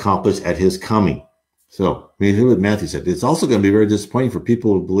accomplished at his coming. So, here's what Matthew said. It's also going to be very disappointing for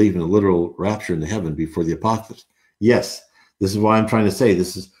people who believe in a literal rapture into heaven before the apocalypse. Yes, this is why I'm trying to say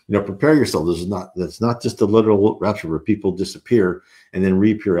this is, prepare yourself. That's not just a literal rapture where people disappear and then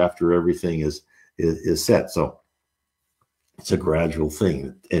reappear after everything is set. So it's a gradual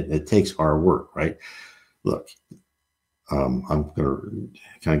thing. It takes our work, right? Look, I'm going to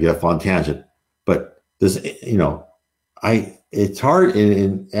kind of get off on tangent, but this, it's hard,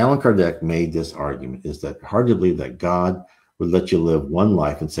 and Allan Kardec made this argument, is that hard to believe that God would let you live one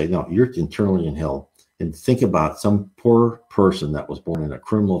life and say, no, you're internally in hell. And think about some poor person that was born in a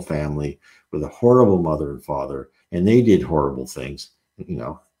criminal family with a horrible mother and father, and they did horrible things,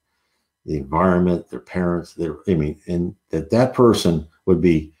 the environment, their parents, and that person would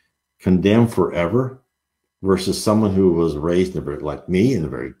be condemned forever. versus someone who was raised in a very, like me, in a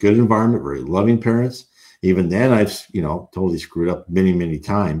very good environment, very loving parents. Even then, I've, totally screwed up many, many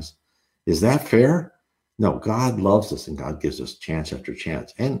times. Is that fair? No, God loves us and God gives us chance after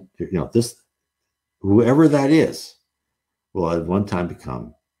chance. And, whoever that is will at one time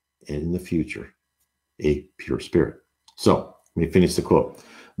become, in the future, a pure spirit. So let me finish the quote.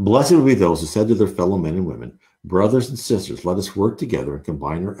 Blessed will be those who said to their fellow men and women, brothers and sisters, let us work together and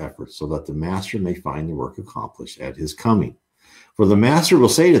combine our efforts so that the master may find the work accomplished at his coming. For the master will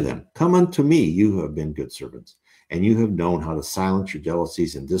say to them, come unto me, you who have been good servants, and you have known how to silence your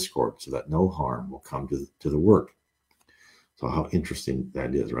jealousies and discord so that no harm will come to the work. So how interesting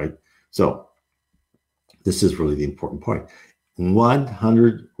that is, right? So this is really the important point.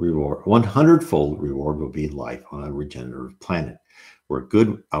 100-fold reward will be life on a regenerative planet where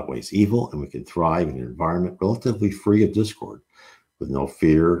good outweighs evil and we can thrive in an environment relatively free of discord with no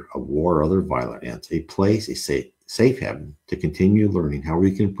fear of war or other violent ends, a safe haven to continue learning how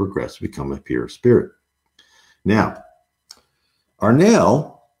we can progress to become a pure spirit. Now,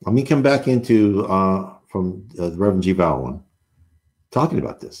 Arnell, let me come back into from the Reverend G. Vallon talking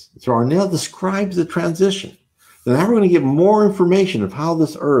about this. So Arnell describes the transition. Now we're going to get more information of how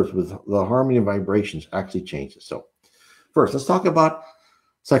this earth with the harmony and vibrations actually changes. So first, let's talk about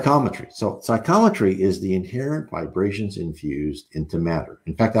psychometry. So psychometry is the inherent vibrations infused into matter.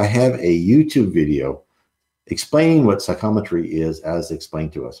 In fact, I have a YouTube video explaining what psychometry is as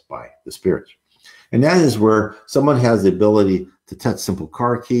explained to us by the spirits. And that is where someone has the ability to touch simple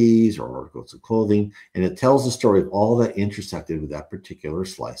car keys or articles of clothing, and it tells the story of all that intersected with that particular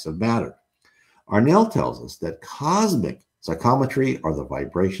slice of matter. Arnell tells us that cosmic psychometry are the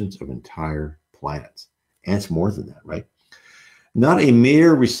vibrations of entire planets. And it's more than that, right? Not a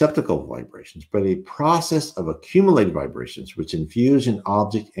mere receptacle of vibrations, but a process of accumulated vibrations which infuse an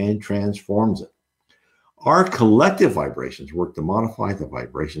object and transforms it. Our collective vibrations work to modify the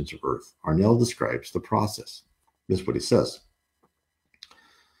vibrations of Earth. Arnell describes the process. This is what he says.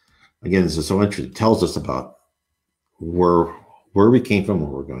 Again, this is so interesting. It tells us about where we came from and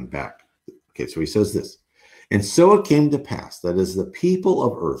where we're going back. Okay, so he says this. And so it came to pass that as the people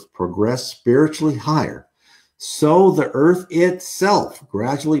of Earth progressed spiritually higher, so the Earth itself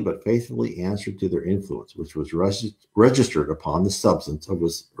gradually but faithfully answered to their influence, which was registered upon the substance of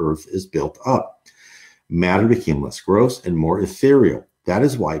which Earth is built up. Matter became less gross and more ethereal. That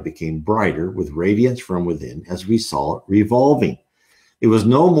is why it became brighter with radiance from within as we saw it revolving. It was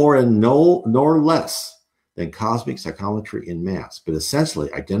no more and nor less than cosmic psychometry in mass, but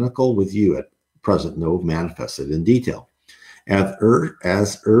essentially identical with you at present, no manifested in detail. As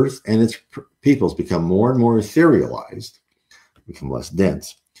Earth and its peoples become more and more etherealized, become less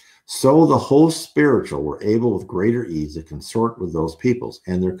dense, so the host spiritual were able with greater ease to consort with those peoples,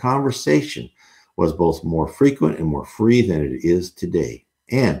 and their conversation was both more frequent and more free than it is today.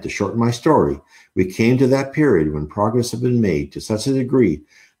 And to shorten my story, we came to that period when progress had been made to such a degree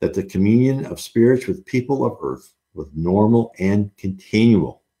that the communion of spirits with people of Earth was normal and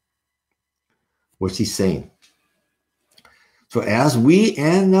continual. What's he saying? So as we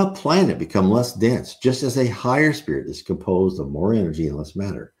and the planet become less dense, just as a higher spirit is composed of more energy and less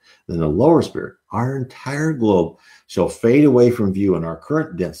matter than a lower spirit, our entire globe shall fade away from view in our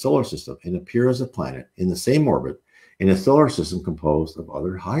current dense solar system and appear as a planet in the same orbit in a solar system composed of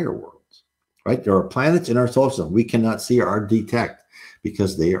other higher worlds. Right? There are planets in our solar system we cannot see or detect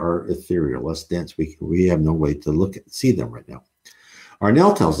because they are ethereal, less dense. We have no way to see them right now.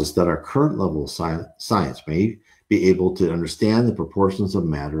 Arnell tells us that our current level of science may be able to understand the proportions of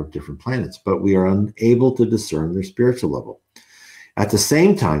matter of different planets, but we are unable to discern their spiritual level. At the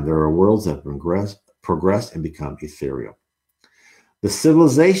same time, there are worlds that have progressed and become ethereal. The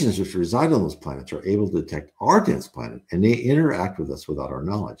civilizations which reside on those planets are able to detect our dense planet, and they interact with us without our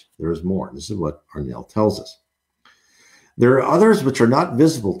knowledge. There is more. This is what Arnell tells us. There are others which are not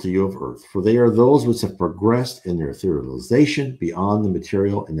visible to you of Earth, for they are those which have progressed in their etherealization beyond the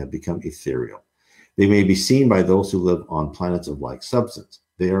material and have become ethereal. They may be seen by those who live on planets of like substance.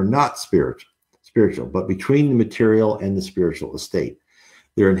 They are not spiritual, but between the material and the spiritual estate.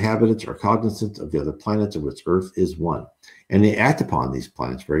 Their inhabitants are cognizant of the other planets of which Earth is one, and they act upon these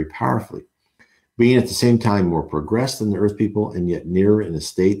planets very powerfully, being at the same time more progressed than the Earth people and yet nearer in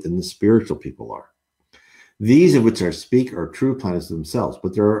estate than the spiritual people are. These of which I speak are true planets themselves,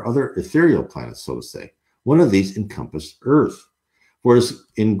 but there are other ethereal planets, so to say. One of these encompasses Earth, for it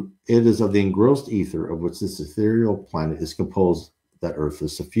is of the engrossed ether of which this ethereal planet is composed that Earth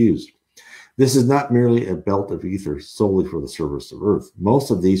is suffused. This is not merely a belt of ether solely for the service of Earth.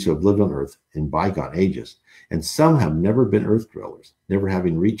 Most of these who have lived on Earth in bygone ages, and some have never been Earth dwellers, never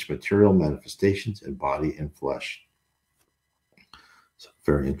having reached material manifestations in body and flesh. So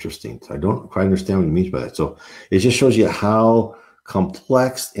very interesting. So I don't quite understand what he means by that. So it just shows you how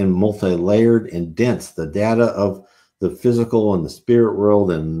complex and multi-layered and dense the data of the physical and the spirit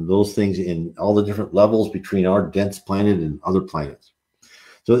world and those things in all the different levels between our dense planet and other planets.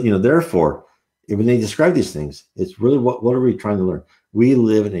 So, therefore, when they describe these things, it's really what are we trying to learn? We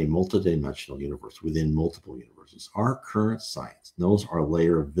live in a multidimensional universe within multiple universes. Our current science knows our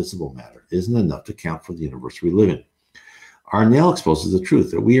layer of visible matter isn't enough to count for the universe we live in. Our now exposes the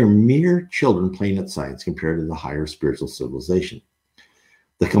truth that we are mere children playing at science compared to the higher spiritual civilization.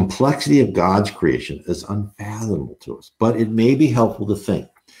 The complexity of God's creation is unfathomable to us, but it may be helpful to think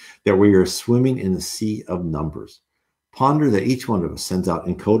that we are swimming in a sea of numbers. Ponder that each one of us sends out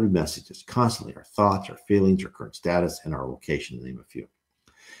encoded messages constantly, our thoughts, our feelings, our current status, and our location, to name a few.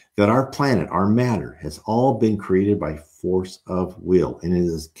 That our planet, our matter, has all been created by force of will, and it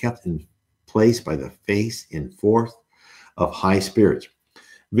is kept in place by the face and force of high spirits.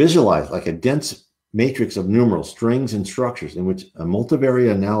 Visualize like a dense matrix of numerals, strings, and structures in which a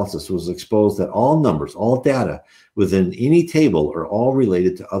multivariate analysis was exposed that all numbers, all data within any table are all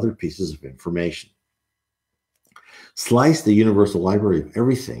related to other pieces of information. Slice the universal library of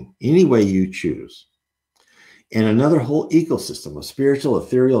everything any way you choose, and another whole ecosystem of spiritual,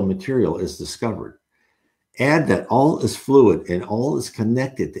 ethereal, and material is discovered. Add that all is fluid and all is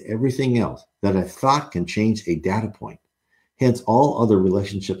connected to everything else, that a thought can change a data point. Hence, all other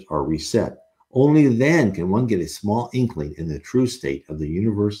relationships are reset. Only then can one get a small inkling in the true state of the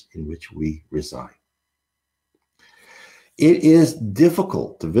universe in which we reside. It is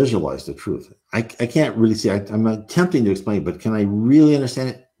difficult to visualize the truth. I can't really see. I'm attempting to explain, but can I really understand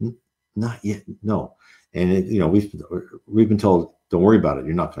it? Not yet. No. And we've been told, don't worry about it.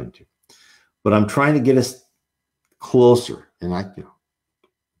 You're not going to. But I'm trying to get us closer, and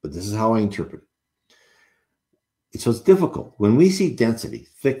but this is how I interpret it. So it's difficult. When we see density,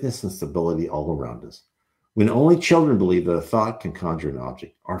 thickness, and stability all around us, when only children believe that a thought can conjure an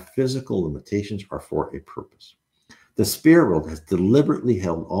object, our physical limitations are for a purpose. The spirit world has deliberately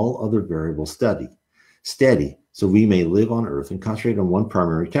held all other variables steady, so we may live on earth and concentrate on one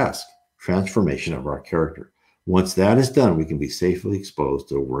primary task, transformation of our character. Once that is done, we can be safely exposed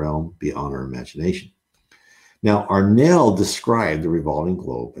to a realm beyond our imagination. Now, Arnell described the revolving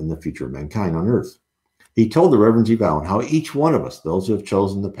globe and the future of mankind on earth. He told the Reverend G. Bowen how each one of us, those who have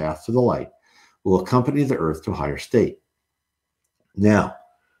chosen the path to the light, will accompany the earth to a higher state. Now,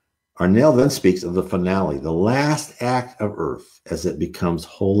 Arnell then speaks of the finale, the last act of earth as it becomes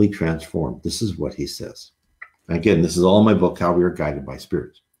wholly transformed. This is what he says. Again, this is all in my book, How We Are Guided by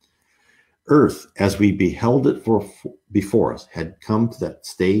Spirits. Earth, as we beheld it before us, had come to that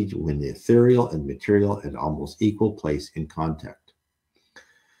stage when the ethereal and material had almost equal place in contact.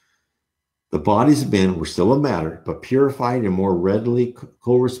 The bodies of men were still a matter, but purified and more readily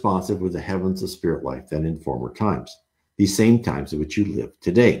co-responsive with the heavens of spirit life than in former times, these same times in which you live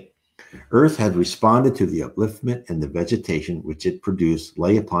today. Earth had responded to the upliftment, and the vegetation which it produced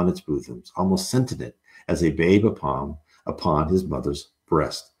lay upon its bosoms, almost sentient as a babe upon his mother's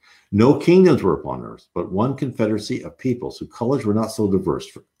breast. No kingdoms were upon earth, but one confederacy of peoples whose colors were not so diverse,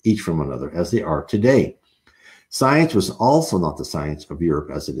 each from another, as they are today. Science was also not the science of Europe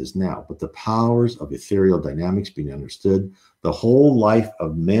as it is now, but the powers of ethereal dynamics being understood, the whole life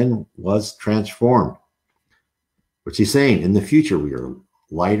of men was transformed. What's he saying? In the future, we are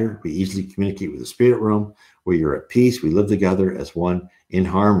lighter, we easily communicate with the spirit realm, we are at peace, we live together as one in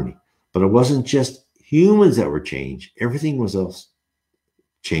harmony. But it wasn't just humans that were changed, everything was else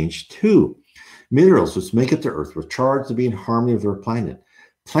changed too. Minerals which make it to earth were charged to be in harmony with our planet.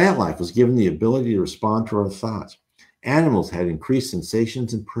 Plant life was given the ability to respond to our thoughts. Animals had increased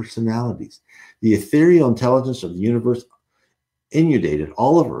sensations and personalities. The ethereal intelligence of the universe inundated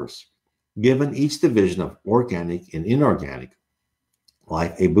all of Earth, given each division of organic and inorganic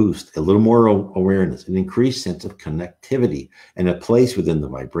life a boost, a little more awareness, an increased sense of connectivity, and a place within the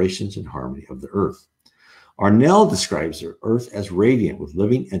vibrations and harmony of the Earth. Arnell describes the Earth as radiant with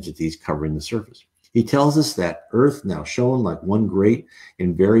living entities covering the surface. He tells us that Earth now shone like one great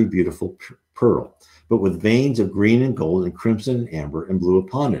and very beautiful pearl, but with veins of green and gold and crimson and amber and blue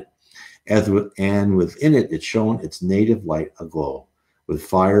upon it. And within it, it shone its native light aglow with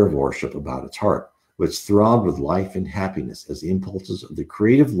fire of worship about its heart, which throbbed with life and happiness as the impulses of the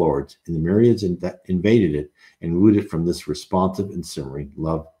creative lords and the myriads that invaded it and wooed it from this responsive and simmering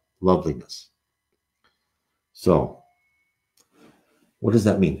loveliness. So, What does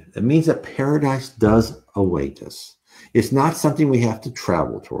that mean? It means that paradise does await us. It's not something we have to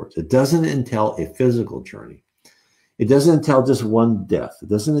travel towards. It doesn't entail a physical journey. It doesn't entail just one death. It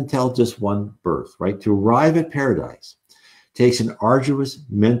doesn't entail just one birth, right? To arrive at paradise takes an arduous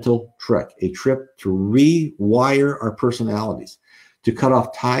mental trek, a trip to rewire our personalities, to cut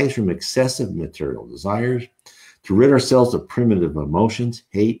off ties from excessive material desires, to rid ourselves of primitive emotions,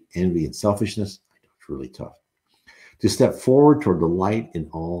 hate, envy, and selfishness. It's really tough. To step forward toward the light in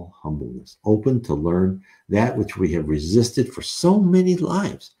all humbleness, open to learn that which we have resisted for so many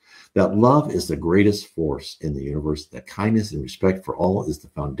lives, that love is the greatest force in the universe, that kindness and respect for all is the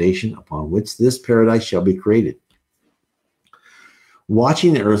foundation upon which this paradise shall be created.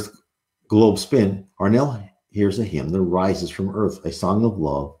 Watching the earth globe spin, Arnell hears a hymn that rises from earth, a song of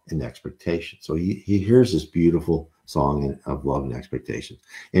love and expectation. So he hears this beautiful song of love and expectation.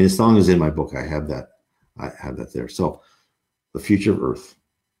 And his song is in my book. I have that there. So the future of earth.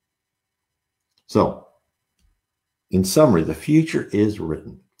 So in summary, the future is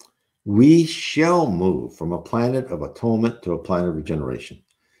written. We shall move from a planet of atonement to a planet of regeneration.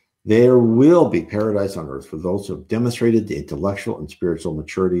 There will be paradise on earth for those who have demonstrated the intellectual and spiritual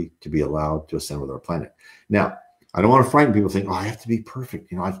maturity to be allowed to ascend with our planet. Now, I don't want to frighten people thinking, oh, I have to be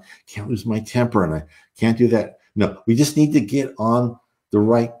perfect. I can't lose my temper and I can't do that. No, we just need to get on the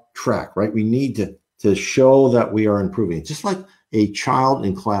right track, right? We need to show that we are improving. It's just like a child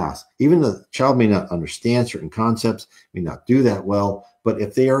in class. Even the child may not understand certain concepts, may not do that well, but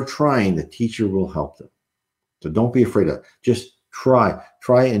if they are trying, the teacher will help them. So don't be afraid of it. Just try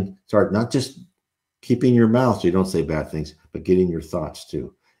and start, not just keeping your mouth so you don't say bad things, but getting your thoughts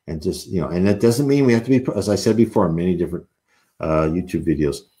too. And just, and that doesn't mean we have to be, as I said before, in many different YouTube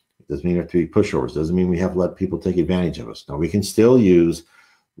videos, it doesn't mean we have to be pushovers. It doesn't mean we have to let people take advantage of us. No, we can still use,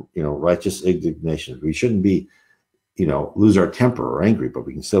 righteous indignation. We shouldn't be, lose our temper or angry, but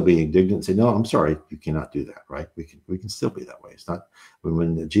we can still be indignant and say, no, I'm sorry, you cannot do that, right? We can still be that way. It's not,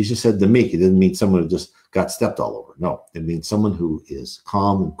 when Jesus said the meek, it didn't mean someone who just got stepped all over. No, it means someone who is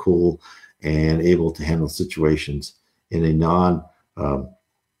calm and cool and able to handle situations in a non,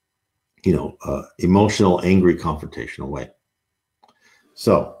 emotional, angry, confrontational way.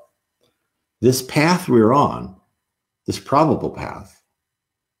 So this path we're on, this probable path,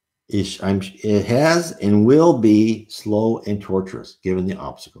 it has and will be slow and torturous given the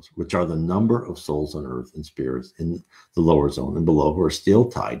obstacles, which are the number of souls on earth and spirits in the lower zone and below who are still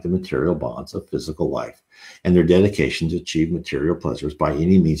tied to material bonds of physical life and their dedication to achieve material pleasures by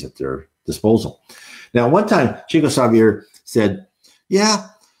any means at their disposal. Now, one time, Chico Xavier said,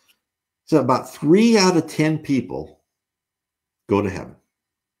 so about 3 out of 10 people go to heaven.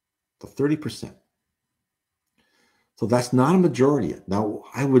 So 30%. So that's not a majority yet. Now,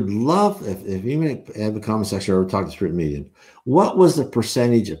 I would love if you have a comment section or talk to Spirit Medium, what was the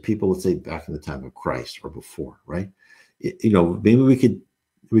percentage of people, let's say, back in the time of Christ or before, right? Maybe we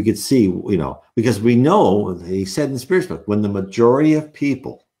could see, because we know, he said in the Spirit book, when the majority of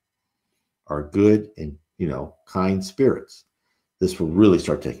people are good and, kind spirits, this will really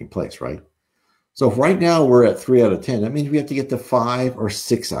start taking place, right? So if right now we're at 3 out of 10, that means we have to get to 5 or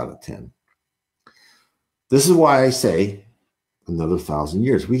 6 out of 10. This is why I say another 1,000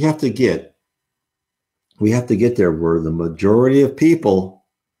 years. We have to get there where the majority of people,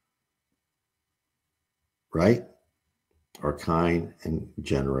 right, are kind and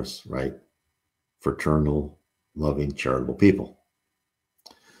generous, right, fraternal, loving, charitable people.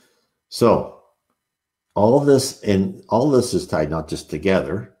 So all this is tied not just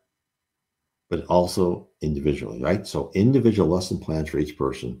together, but also individually, right? So individual lesson plans for each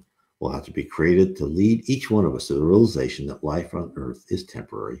person will have to be created to lead each one of us to the realization that life on earth is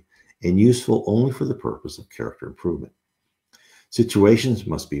temporary and useful only for the purpose of character improvement. Situations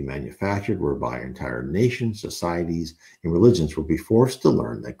must be manufactured whereby entire nations, societies, and religions will be forced to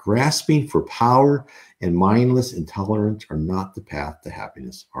learn that grasping for power and mindless intolerance are not the path to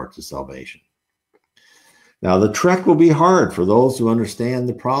happiness or to salvation. Now, the trek will be hard for those who understand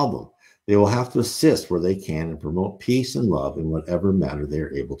the problem. They will have to assist where they can and promote peace and love in whatever manner they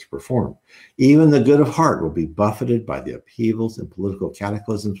are able to perform. Even the good of heart will be buffeted by the upheavals and political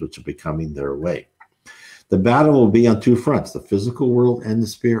cataclysms which are becoming their way. The battle will be on 2 fronts, the physical world and the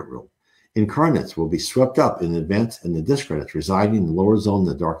spirit world. Incarnates will be swept up in advance, and the discarnates residing in the lower zone,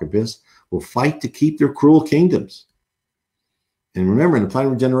 the dark abyss, will fight to keep their cruel kingdoms. And remember, in the planet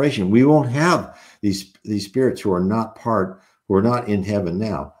of regeneration, we won't have these spirits who are not in heaven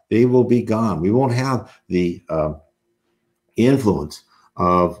now. They will be gone. We won't have the influence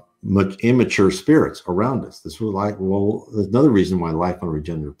of much immature spirits around us. This will there's another reason why life on a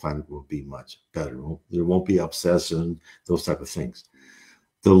regenerative planet will be much better. There won't be obsession, those type of things.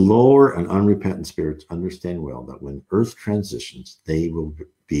 The lower and unrepentant spirits understand well that when Earth transitions, they will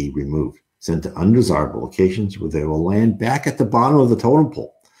be removed, sent to undesirable locations where they will land back at the bottom of the totem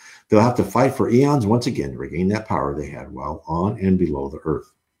pole. They'll have to fight for eons once again to regain that power they had while on and below the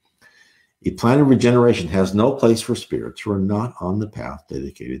Earth. A plan of regeneration has no place for spirits who are not on the path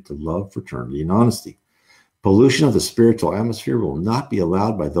dedicated to love, fraternity, and honesty. Pollution of the spiritual atmosphere will not be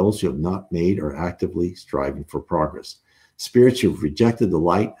allowed by those who have not made or actively striving for progress. Spirits who have rejected the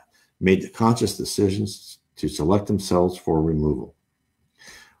light made the conscious decisions to select themselves for removal.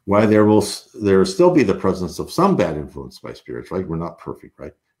 While there will still be the presence of some bad influence by spirits, right? We're not perfect,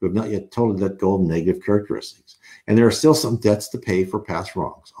 right? We have not yet totally let go of negative characteristics. And there are still some debts to pay for past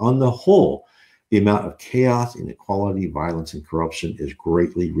wrongs. On the whole, the amount of chaos, inequality, violence, and corruption is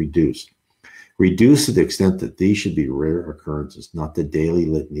greatly reduced. Reduced to the extent that these should be rare occurrences, not the daily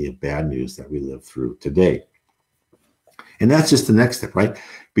litany of bad news that we live through today. And that's just the next step, right?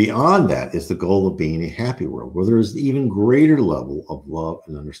 Beyond that is the goal of being a happy world, where there is an even greater level of love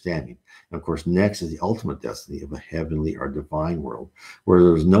and understanding. And of course, next is the ultimate destiny of a heavenly or divine world, where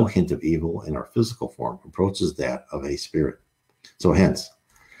there is no hint of evil in our physical form, approaches that of a spirit. So hence,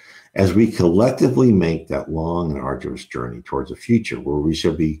 as we collectively make that long and arduous journey towards a future where we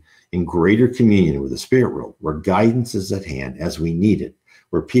shall be in greater communion with the spirit world, where guidance is at hand as we need it,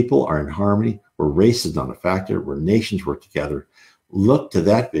 where people are in harmony, where race is not a factor, where nations work together, look to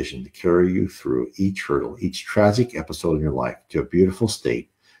that vision to carry you through each hurdle, each tragic episode in your life to a beautiful state,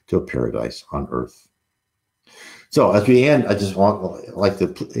 to a paradise on earth. So as we end, I just like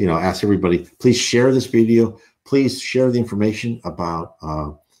to ask everybody, please share this video. Please share the information about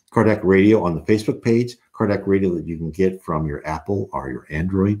Kardec Radio on the Facebook page, Kardec Radio that you can get from your Apple or your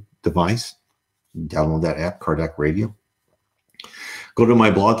Android device. Download that app, Kardec Radio. Go to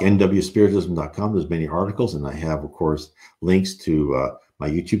my blog, nwspiritism.com. There's many articles, and I have, of course, links to my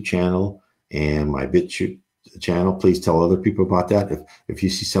YouTube channel and my BitChute channel. Please tell other people about that. If you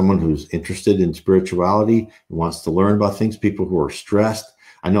see someone who's interested in spirituality and wants to learn about things, people who are stressed.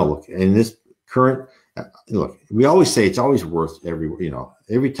 I know, look, in this current, look, we always say it's always worth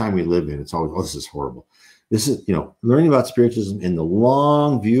every time we live in, it's always, oh, this is horrible. This is, learning about spiritism in the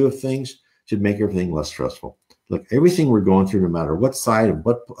long view of things should make everything less stressful. Look, everything we're going through, no matter what side of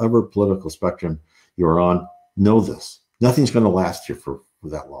whatever political spectrum you're on, know this. Nothing's going to last here for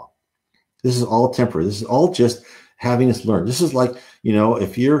that long. This is all temporary. This is all just having us learn. This is like,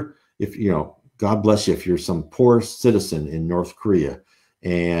 if God bless you, if you're some poor citizen in North Korea,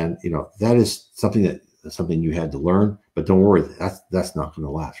 and that is something you had to learn, but don't worry, that's not going to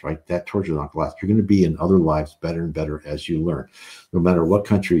last, right? That torture is not going to last. You're going to be in other lives better and better as you learn. No matter what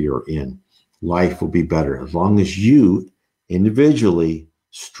country you're in, life will be better as long as you individually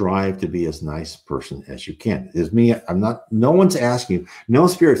strive to be as nice a person as you can. It's me. No one's asking you. No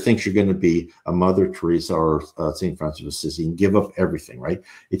spirit thinks you're going to be a Mother Teresa or St. Francis of Assisi and give up everything, right?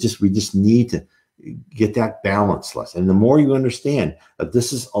 We just need to get that balance less. And the more you understand that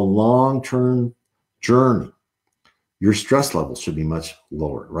this is a long-term journey, your stress levels should be much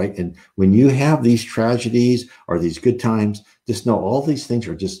lower, right? And when you have these tragedies or these good times, just know all these things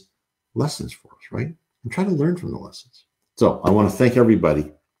are just lessons for us, right? And try to learn from the lessons. So I want to thank everybody,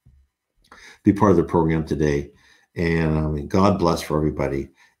 be part of the program today. And God bless for everybody.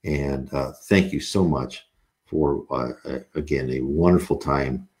 And thank you so much for, again, a wonderful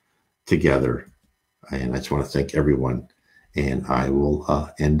time together. And I just want to thank everyone. And I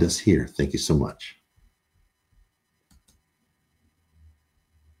will end us here. Thank you so much.